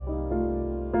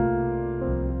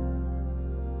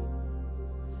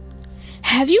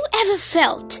Have you ever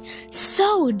felt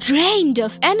so drained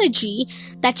of energy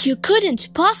that you couldn't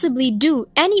possibly do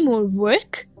any more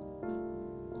work?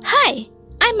 Hi,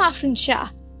 I'm Afrin Shah.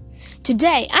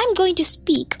 Today I'm going to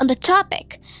speak on the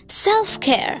topic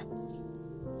self-care.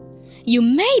 You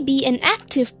may be an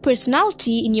active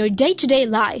personality in your day-to-day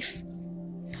life.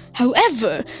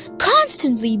 However,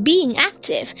 constantly being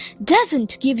active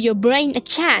doesn't give your brain a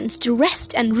chance to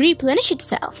rest and replenish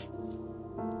itself.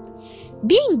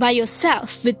 Being by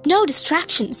yourself with no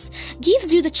distractions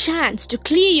gives you the chance to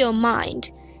clear your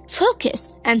mind,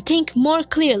 focus, and think more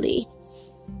clearly.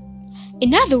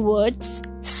 In other words,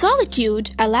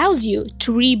 solitude allows you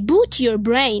to reboot your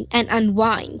brain and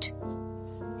unwind.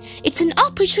 It's an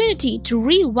opportunity to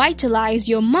revitalize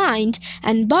your mind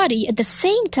and body at the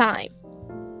same time.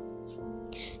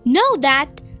 Know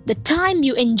that the time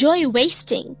you enjoy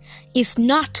wasting is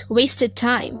not wasted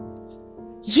time.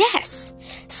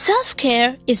 Yes,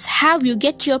 self-care is how you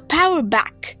get your power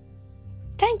back.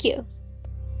 Thank you.